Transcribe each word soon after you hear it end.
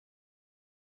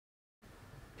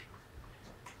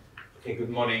Okay,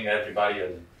 good morning, everybody,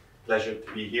 and pleasure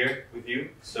to be here with you.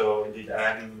 So, indeed,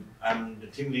 I'm the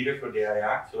team leader for the AI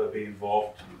Act, so I've been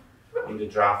involved in the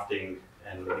drafting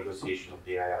and the negotiation of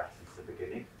the AI Act since the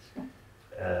beginning.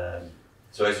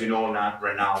 So, as you know,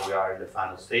 right now we are in the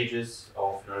final stages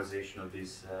of finalization of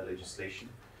this legislation.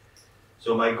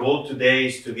 So, my goal today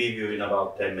is to give you, in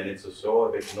about 10 minutes or so,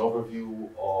 a bit of an overview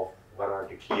of what are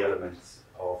the key elements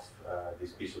of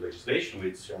this piece of legislation,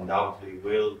 which undoubtedly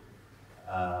will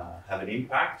have an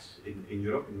impact in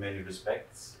Europe in many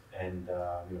respects, and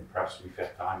perhaps we've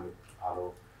had time with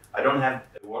Aro. I don't have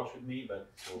a watch with me, but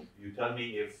so you tell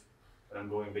me if I'm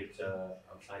going a bit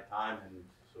outside time, and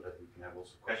so that we can have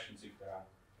also questions if there are.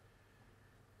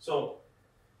 So,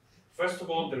 first of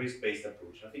all, the risk-based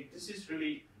approach. I think this is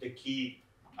really the key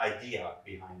idea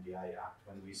behind the AI Act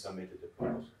when we submitted the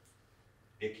proposal.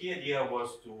 The key idea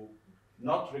was to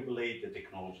not regulate the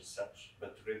technology as such,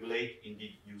 but to regulate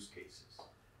indeed use cases.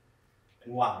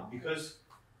 And why? Because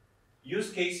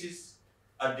use cases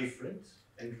are different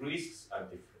and risks are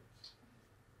different.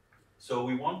 So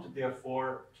we wanted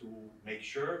therefore to make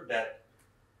sure that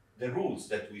the rules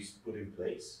that we put in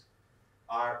place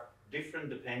are different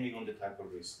depending on the type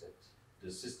of risk that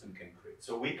the system can create.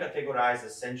 So we categorize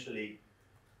essentially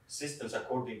systems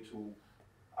according to,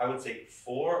 I would say,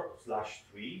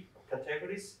 4/3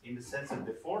 categories, in the sense that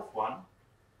the fourth one,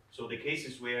 so the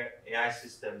cases where AI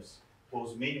systems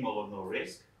pose minimal or no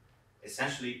risk,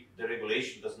 essentially the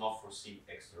regulation does not foresee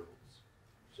extra rules.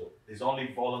 So there's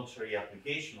only voluntary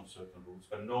application of certain rules,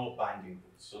 but no binding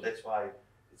rules. So that's why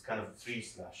it's kind of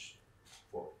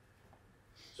 3/4.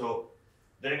 So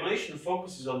the regulation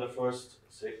focuses on the first,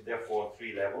 therefore,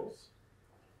 3 levels.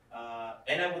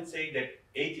 And I would say that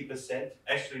 80%,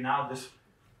 actually now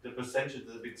the percentage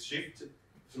is a bit shifted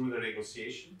through the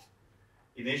negotiation.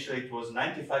 Initially, it was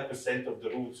 95% of the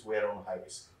rules were on high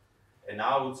risk. And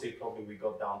now I would say probably we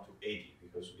got down to 80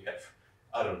 because we have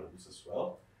other rules as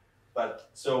well. But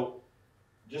so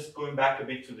just going back a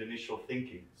bit to the initial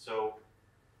thinking. So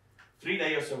 3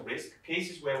 layers of risk,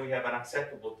 cases where we have an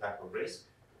acceptable type of risk,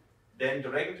 then the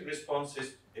regulatory response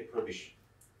is a provision.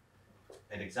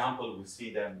 An example, we'll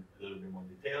see them a little bit more in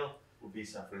detail, would be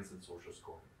some, for instance, social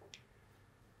scoring.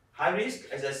 High risk,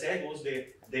 as I said, was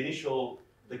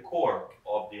the core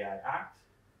of the AI Act.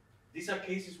 These are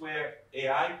cases where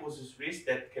AI poses risk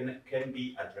that can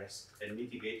be addressed and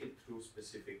mitigated through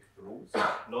specific rules,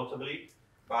 notably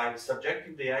by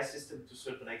subjecting the AI system to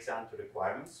certain ex-ante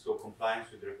requirements, so compliance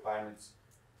with the requirements,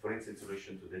 for instance, in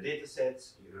relation to the data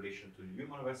sets, in relation to the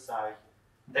human oversight,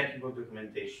 technical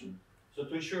documentation, so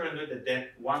to ensure that then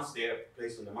once they are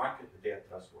placed on the market, they are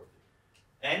trustworthy.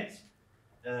 And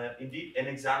indeed, an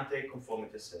ex-ante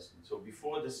conformity assessment. So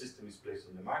before the system is placed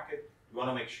on the market, we want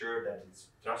to make sure that it's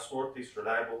trustworthy, it's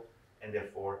reliable, and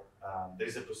therefore there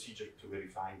is a procedure to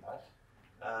verify that.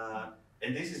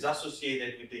 And this is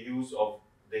associated with the use of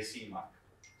the CE mark.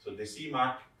 So the CE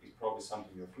mark is probably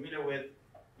something you're familiar with.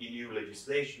 In EU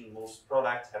legislation, most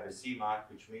products have a CE mark,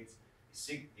 which means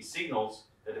it signals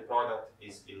that the product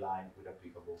is in line with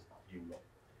applicable EU law.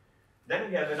 Then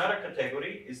we have another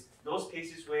category, is those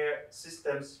cases where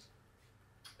systems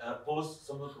pose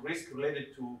some risk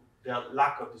related to their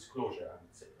lack of disclosure, I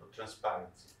would say, or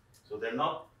transparency. So they're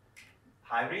not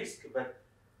high risk, but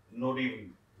not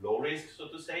even low risk, so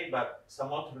to say, but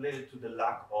somewhat related to the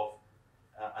lack of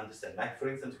understanding. Like, for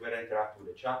instance, we're interacting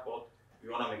with a chatbot, we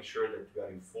want to make sure that we are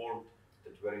informed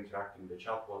that we're interacting with a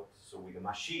chatbot, so with a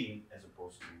machine as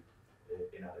opposed to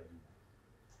another human.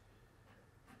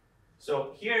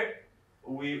 So here,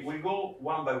 we go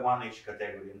one by one each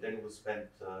category, and then we'll spend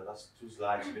last 2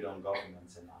 slides a bit on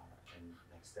governance and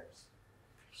next steps.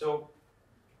 So,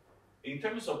 in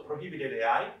terms of prohibited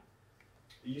AI,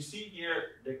 you see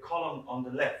here the column on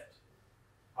the left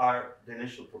are the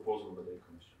initial proposal of the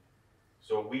Commission.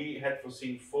 So we had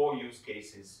foreseen 4 use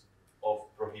cases of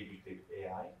prohibited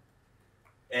AI,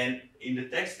 and in the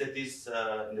text that is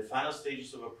in the final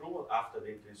stages of approval after the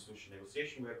interinstitutional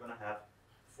negotiation, we're going to have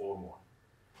 4 more.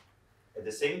 At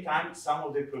the same time, some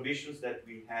of the provisions that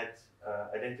we had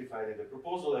identified in the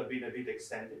proposal have been a bit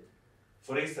extended.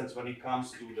 For instance, when it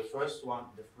comes to the first one,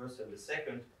 the first and the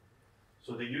second,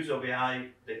 so the use of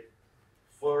AI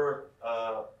for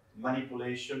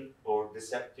manipulation or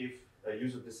deceptive,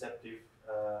 use of deceptive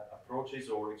approaches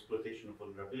or exploitation of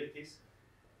vulnerabilities,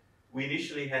 we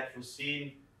initially had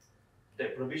foreseen the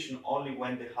provision only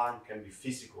when the harm can be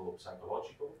physical or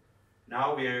psychological.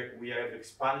 Now we have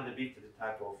expanded a bit the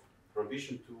type of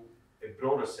provision to a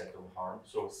broader set of harm,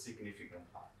 so significant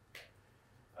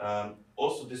harm.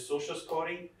 Also, the social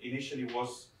scoring initially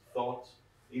was thought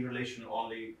in relation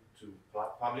only to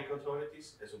public authorities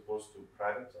as opposed to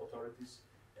private authorities.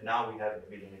 And now we have a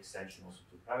bit an extension also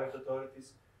to private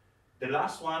authorities. The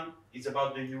last one is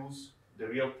about the use, the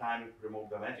real-time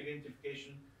remote biometric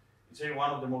identification. It's really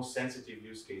one of the most sensitive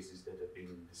use cases that have been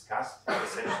discussed. It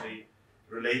essentially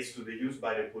relates to the use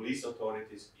by the police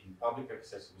authorities in public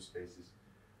accessible spaces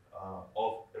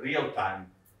of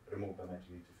real-time remote biometric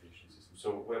identification systems. So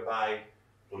whereby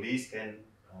police can,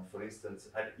 for instance,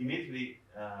 immediately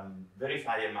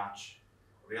verify a match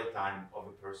real-time of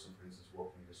a person, for instance,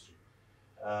 walking in the street.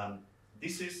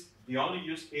 This is the only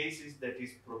use cases that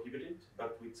is prohibited,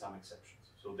 but with some exceptions.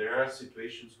 So there are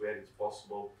situations where it's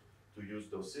possible to use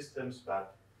those systems,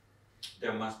 but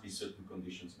there must be certain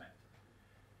conditions met.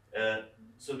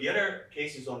 So the other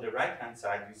cases on the right-hand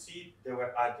side, you see they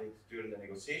were added during the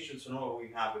negotiations. So now we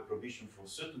have a provision for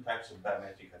certain types of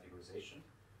biometric categorization,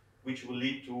 which will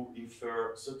lead to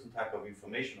infer certain type of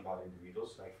information about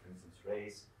individuals, like for instance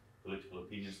race, political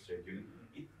opinions, trade union.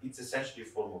 It's essentially a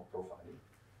form of profiling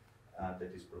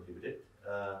that is prohibited.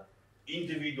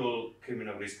 Individual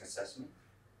criminal risk assessment.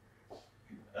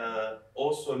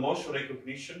 Also emotional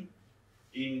recognition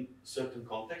in certain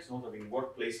contexts, not in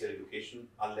workplace or education,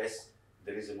 unless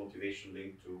there is a motivation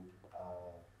linked to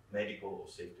medical or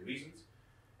safety reasons.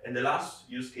 And the last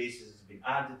use case that has been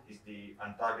added is the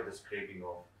untargeted scraping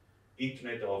of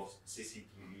internet of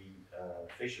CCTV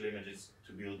facial images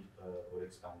to build or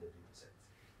expand the data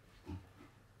sets.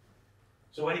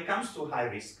 So when it comes to high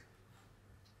risk,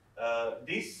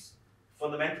 this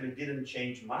fundamentally didn't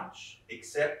change much,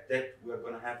 except that we're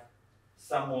going to have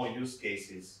some more use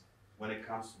cases when it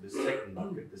comes to the second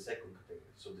bucket, the second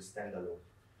category, so the standalone.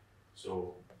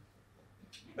 So,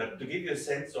 but to give you a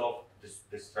sense of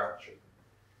the structure.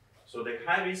 So the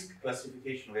high-risk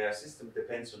classification of AI system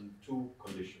depends on two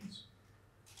conditions.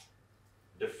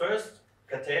 The first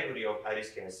category of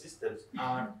high-risk AI systems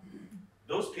are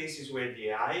those cases where the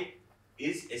AI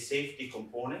is a safety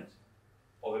component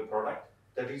of a product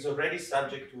that is already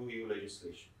subject to EU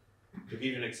legislation. To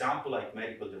give you an example, like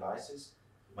medical devices,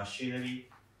 machinery,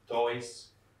 toys,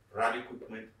 radio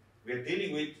equipment, we are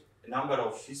dealing with a number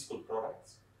of physical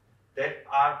products that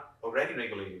are already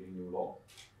regulated in EU law,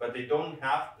 but they don't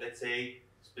have, let's say,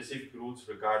 specific rules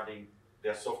regarding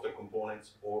their software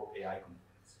components or AI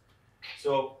components.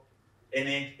 So an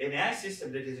AI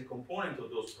system that is a component of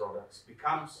those products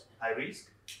becomes high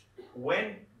risk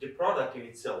when the product in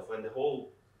itself, when the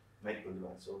whole medical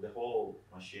device, so the whole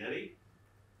machinery,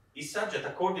 is subject,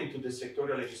 according to the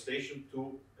sectorial legislation,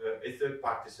 to a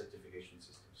third-party certification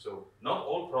system. So not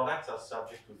all products are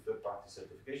subject to third-party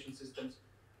certification systems.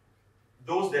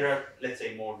 Those that are, let's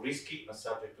say, more risky are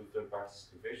subject to third-party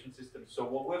certification systems. So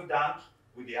what we've done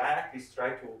with the AI Act is try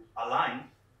to align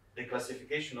the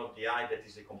classification of the AI that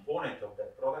is a component of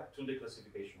that product to the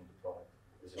classification of the product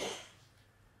as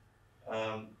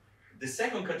well. The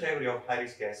second category of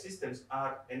high-risk AI systems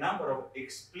are a number of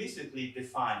explicitly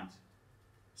defined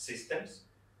systems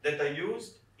that are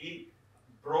used in,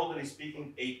 broadly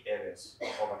speaking, 8 areas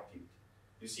of activity.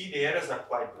 You see, the areas are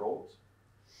quite broad,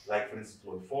 like, for instance,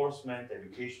 law enforcement,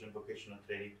 education, and vocational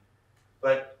training.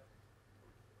 But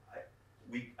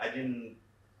I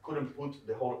couldn't put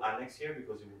the whole annex here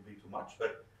because it would be too much.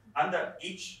 But under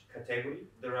each category,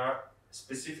 there are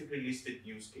specifically listed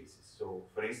use cases. So,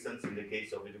 for instance, in the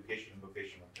case of education and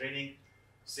vocational training,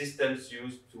 systems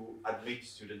used to admit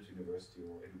students to university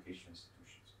or educational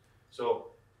institutions.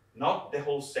 So, not the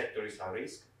whole sector is high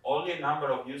risk. Only a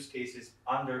number of use cases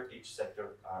under each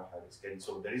sector are high risk. And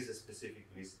so there is a specific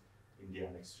list in the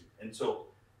Annex 3. And so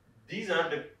these are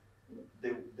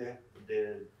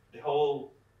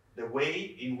the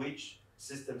way in which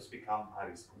systems become high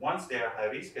risk. Once they are high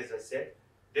risk, as I said,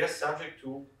 they are subject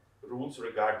to rules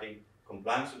regarding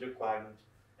compliance with requirement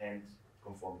and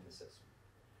conformity assessment.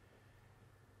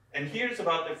 And here's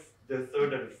about the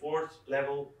third and fourth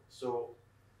level. So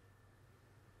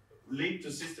linked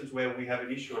to systems where we have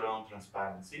an issue around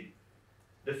transparency.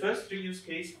 The first 3 use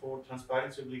cases for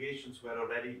transparency obligations were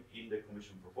already in the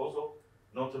Commission proposal,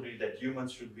 notably that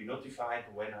humans should be notified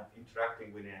when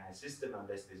interacting with an AI system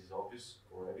unless this is obvious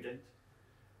or evident.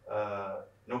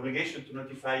 An obligation to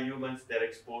notify humans that are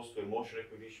exposed to emotion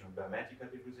recognition of biometric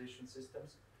categorization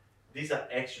systems. These are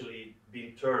actually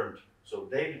being turned. So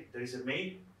it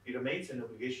remains an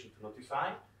obligation to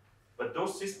notify, but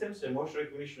those systems, emotion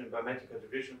recognition and biometric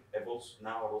categorization,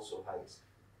 now are also high risk.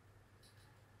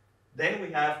 Then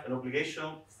we have an obligation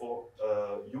for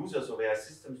users of AI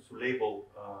systems to label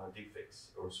deepfakes,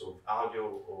 or sort of audio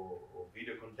or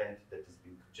video content that has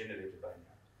been generated by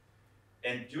AI.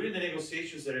 And during the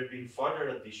negotiations, there have been further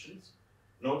additions,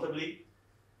 notably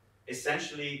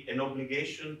essentially an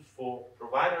obligation for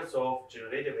providers of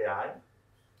generative AI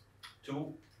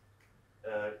to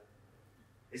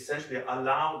essentially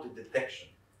allow the detection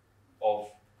of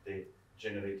the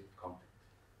generated content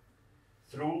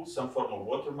through some form of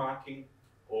watermarking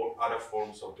or other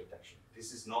forms of detection.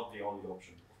 This is not the only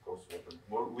option, of course.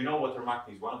 We know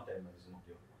watermarking is one of them, but it's not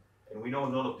the only one. And we know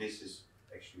none of this is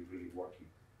actually really working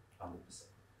 100%.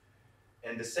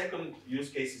 And the second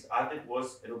use case is added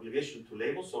was an obligation to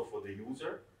label, so for the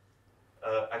user,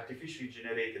 artificially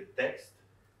generated text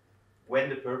when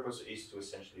the purpose is to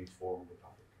essentially inform the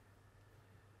public.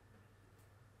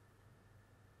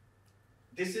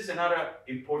 This is another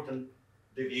important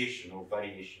deviation or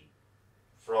variation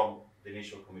from the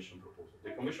initial Commission proposal.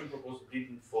 The Commission proposal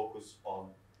didn't focus on,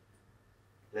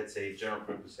 let's say, general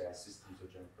purpose AI systems or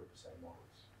general purpose AI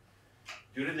models.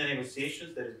 During the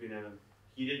negotiations, there has been a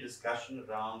heated discussion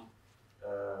around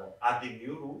adding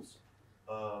new rules.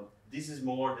 This is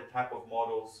more the type of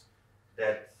models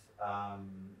that,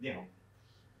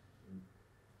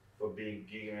 for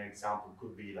giving an example,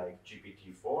 could be like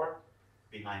GPT-4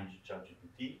 behind Chat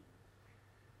GPT.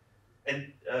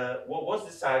 And what was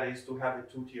decided is to have a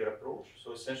two-tier approach.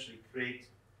 So essentially create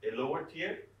a lower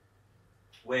tier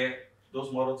where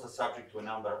those models are subject to a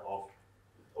number of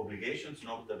obligations,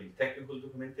 notably technical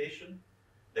documentation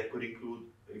that could include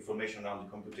information around the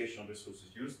computational resources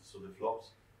used, so the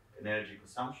flops and energy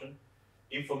consumption,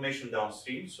 information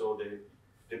downstream, so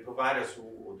the providers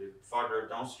or the further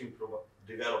downstream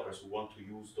developers who want to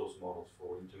use those models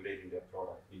for integrating their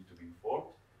product need to be informed,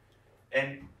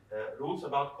 and rules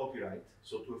about copyright,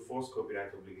 so to enforce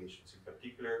copyright obligations. In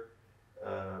particular,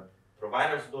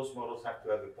 providers of those models have to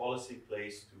have a policy in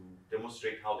place to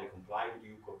demonstrate how they comply with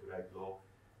EU copyright law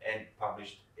and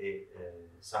published a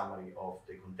summary of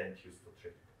the content used for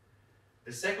training.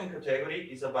 The second category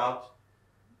is about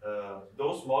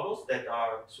those models that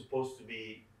are supposed to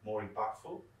be more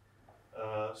impactful.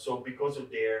 So because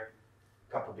of their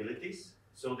capabilities,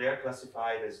 so they are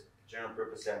classified as general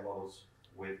purpose AI models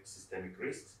with systemic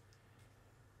risks.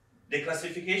 The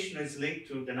classification is linked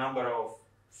to the number of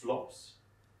flops,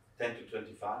 10 to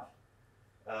 25,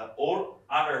 or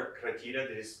other criteria.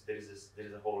 There is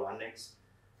a whole annex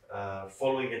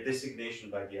following a designation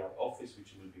by the office,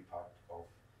 which will be part of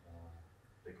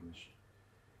the Commission.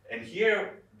 And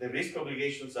here, the risk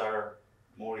obligations are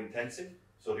more intensive.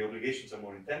 So the obligations are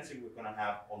more intensive. We're going to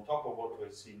have, on top of what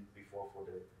we've seen before for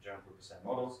the general purpose AI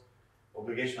models,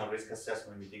 obligation of risk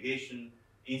assessment and mitigation,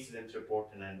 incident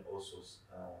reporting, and also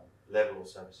level of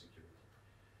cybersecurity.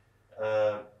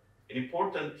 An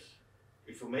important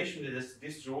information is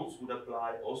these rules would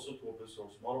apply also to open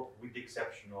source model, with the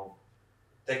exception of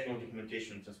technical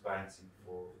documentation and transparency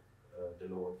for the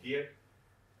lower tier.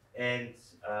 And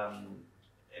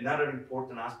another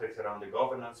important aspect around the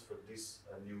governance for this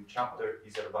new chapter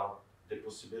is about the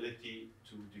possibility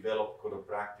to develop code of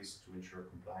practice to ensure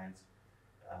compliance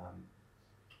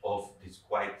of this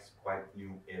quite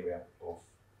new area of,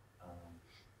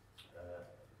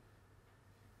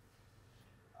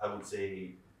 I would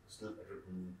say,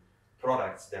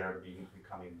 products that are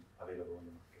becoming available on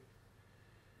the market.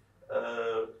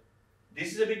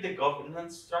 This is a bit the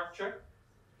governance structure.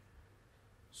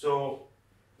 So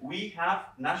we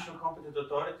have national competent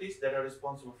authorities that are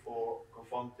responsible for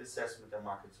conformity assessment and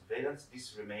market surveillance.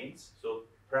 This remains. So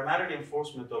primarily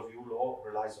enforcement of EU law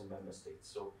relies on member states.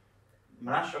 So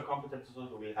national competent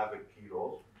authority will have a key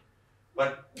role.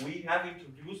 But we have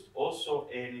introduced also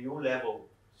a new level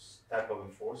type of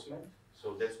enforcement.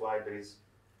 So that's why there is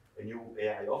a new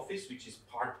AI office, which is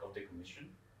part of the Commission,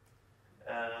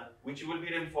 which will be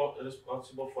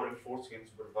responsible for enforcing and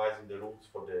supervising the rules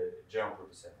for the general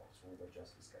purpose AI models, we were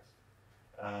just discussed.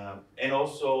 And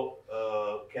also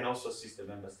can also assist the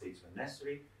member states when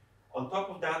necessary. On top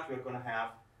of that, we're going to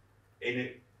have an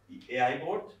AI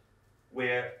board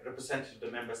where representatives of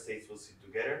the member states will sit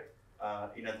together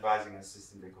in advising and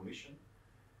assisting the Commission.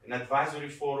 An advisory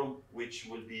forum, which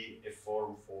will be a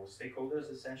forum for stakeholders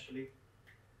essentially,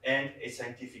 and a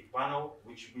scientific panel,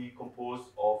 which will be composed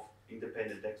of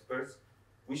independent experts,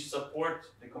 which support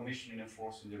the Commission in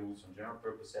enforcing the rules on general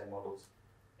purpose AI models,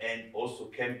 and also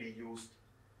can be used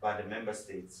by the member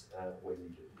states when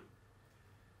needed.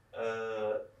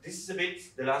 This is a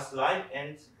bit the last slide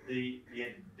and the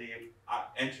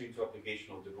entry into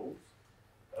application of the rules.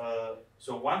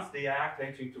 So once the Act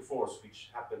enters into force,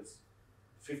 which happens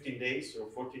 15 days or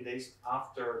 14 days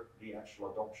after the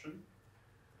actual adoption,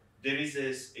 there is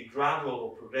a gradual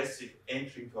or progressive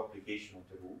entry into application of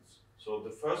the rules. So the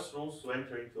first rules to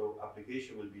enter into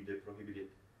application will be the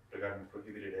regarding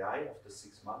prohibited AI after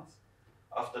 6 months.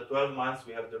 After 12 months,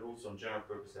 we have the rules on general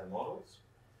purpose AI models.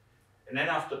 And then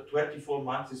after 24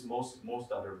 months, is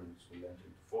most other rules will enter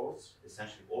into force,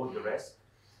 essentially all the rest,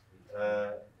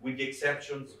 with the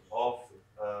exceptions of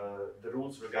the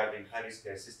rules regarding high-risk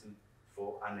AI system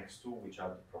for Annex 2, which are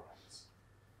the products.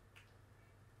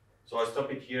 So I'll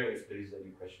stop it here if there is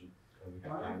any question.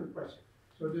 I have a question.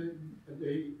 So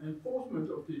the enforcement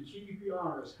of the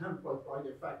GDPR is hampered by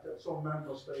the fact that some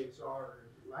member states are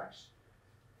lax.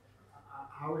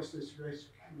 How is this risk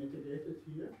mitigated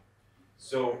here?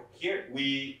 So here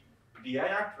the AI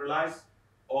Act relies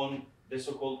on the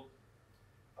so-called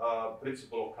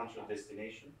principle of country of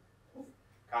destination,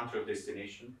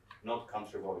 not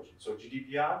country of origin. So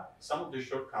GDPR, some of the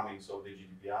shortcomings of the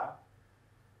GDPR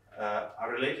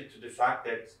are related to the fact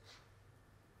that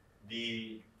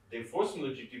the enforcement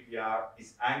of GDPR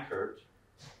is anchored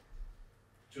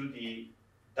to the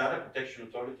data protection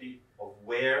authority of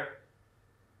where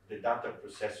the data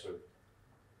processor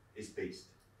is based.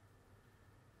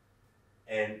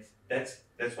 And that's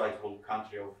why it's called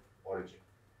country of origin.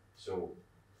 So,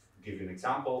 to give you an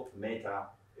example, Meta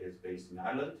is based in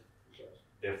Ireland. Yes.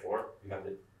 Therefore, you have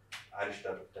the Irish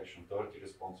Data Protection Authority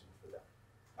responsible for that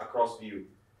across the EU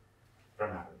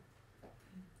from Ireland.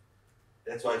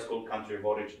 That's why it's called country of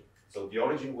origin. So the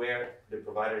origin where the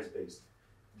provider is based.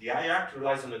 The AI Act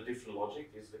relies on a different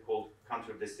logic. It's called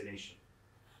country of destination,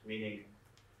 meaning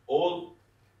all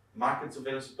market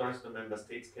surveillance authorities in the member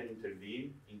states can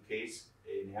intervene in case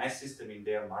an AI system in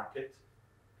their market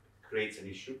creates an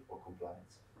issue or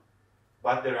compliance.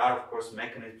 But there are, of course,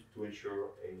 mechanisms to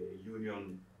ensure a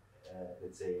union,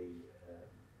 let's say,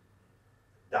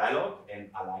 dialogue and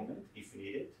alignment if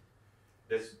needed.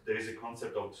 There is a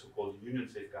concept of so-called union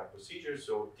safeguard procedure.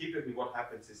 So typically what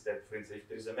happens is that, for instance, if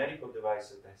there is a medical device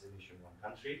that has an issue in one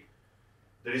country,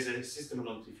 there is a system of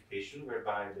notification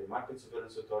whereby the market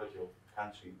surveillance authority of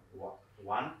country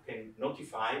one can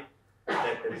notify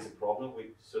that there is a problem with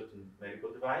certain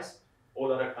medical device.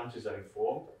 All other countries are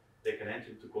informed. They can enter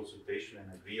into consultation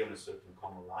and agree on a certain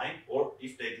common line, or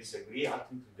if they disagree,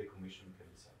 ultimately the Commission can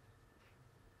decide.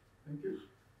 Thank you.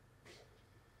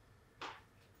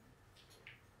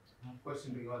 One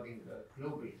question regarding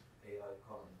global AI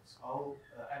governance. How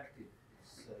active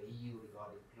is EU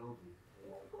regarding global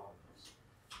AI governance?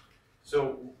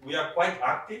 So we are quite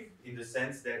active in the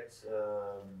sense that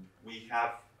we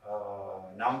have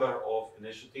a number of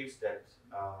initiatives that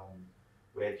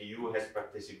where the EU has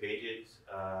participated.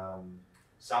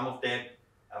 Some of them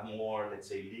are more, let's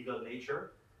say, legal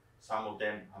nature. Some of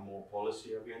them are more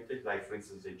policy oriented, like for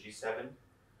instance the G7,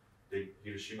 the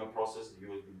Hiroshima process. The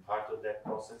EU has been part of that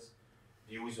process.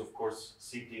 The EU is of course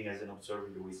sitting as an observer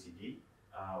in the OECD.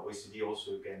 OECD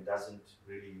also again doesn't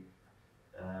really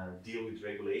deal with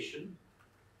regulation,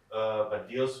 but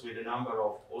deals with a number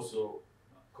of also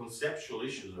conceptual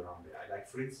issues around AI. Like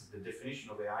for instance, the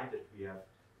definition of AI that we have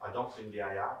adopted in the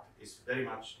AI Act is very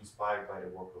much inspired by the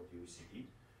work of the OECD.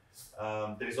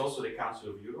 There is also the Council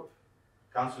of Europe.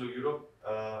 Council of Europe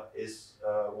is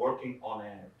working on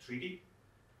a treaty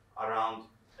around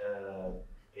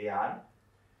AI,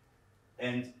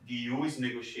 and the EU is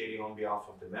negotiating on behalf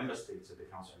of the member states at the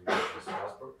Council of Europe in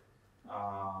Strasbourg.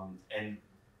 And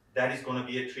that is going to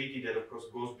be a treaty that, of course,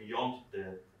 goes beyond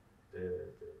the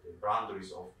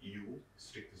boundaries of EU,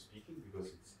 strictly speaking, because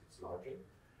it's larger.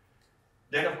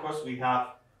 Then, of course, we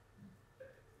have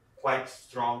quite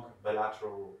strong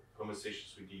bilateral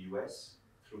conversations with the US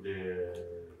through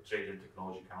the Trade and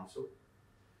Technology Council.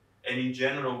 And in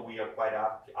general, we are quite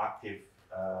active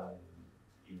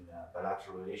in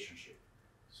bilateral relationship.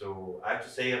 So I have to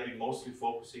say I've been mostly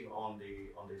focusing on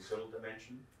the internal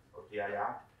dimension of the AI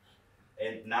Act.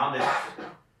 And now that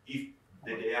if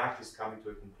the AI Act is coming to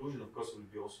a conclusion, of course, it will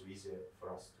be also easier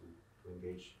for us to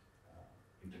engage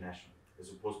internationally. As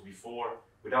opposed to before,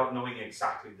 without knowing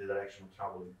exactly the direction of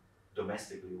travel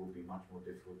domestically, it will be much more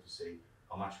difficult to say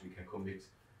how much we can commit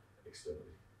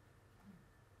externally.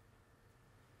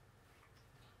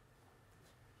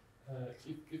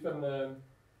 If an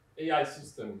AI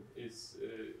system is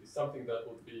something that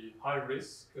would be high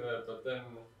risk, but then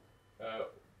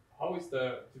how is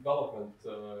the development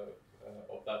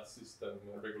of that system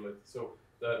regulated? So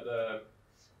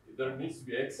there needs to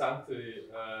be ex ante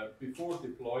before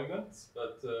deployment,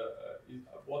 but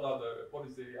what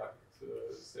is the Act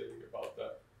saying about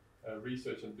the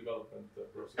research and development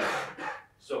process?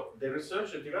 So the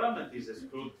research and development is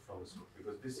excluded from the scope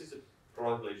because this is a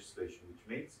product legislation, which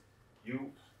means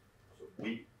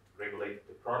we regulate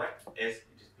the product as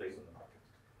it is placed on the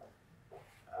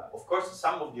market. Of course,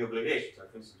 some of the obligations,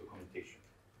 like for instance documentation,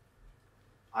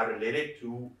 are related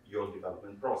to your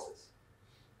development process.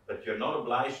 But you're not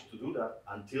obliged to do that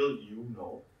until you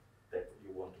know that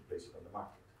you want to place it on the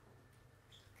market.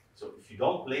 So if you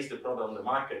don't place the product on the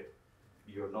market,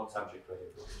 you're not subject to any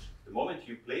regulation. The moment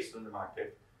you place it on the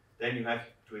market, then you have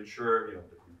to ensure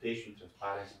documentation,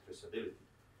 transparency, traceability.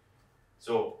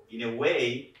 So in a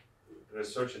way,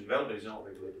 research and development is not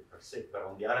regulated per se. But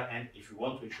on the other hand, if you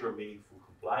want to ensure meaningful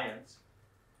compliance,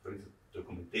 for instance,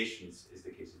 documentation is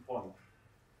the case in point,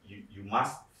 you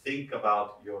must think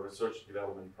about your research and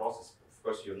development process. Of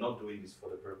course, you're not doing this for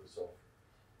the purpose of,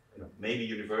 maybe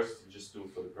universities just do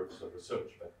it for the purpose of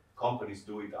research, but companies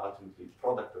do it ultimately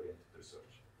product-oriented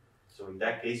research. So in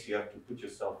that case, you have to put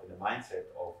yourself in the mindset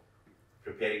of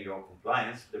preparing your own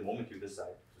compliance the moment you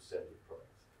decide to sell your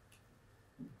products.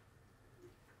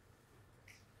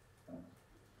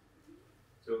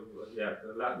 So yeah,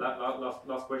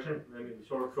 last question, maybe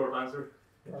short answer.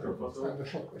 And a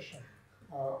short question.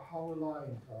 How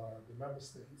aligned are the member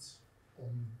states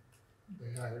on the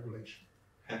AI regulation?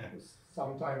 Because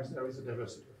sometimes there is a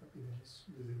diversity of opinions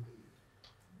within the EU.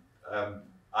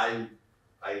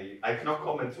 I cannot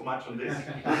comment too much on this.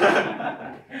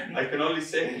 I can only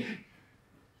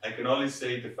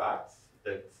say the fact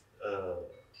that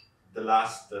the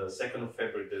last 2nd of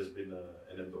February there's been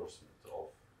an endorsement of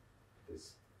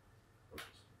this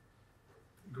proposal.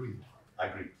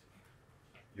 Agreed.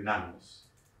 Unanimous.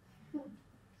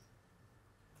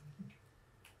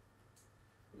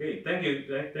 Okay, thank you,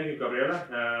 Gabriele. I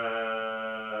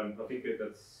think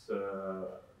that's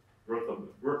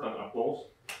worth an applause.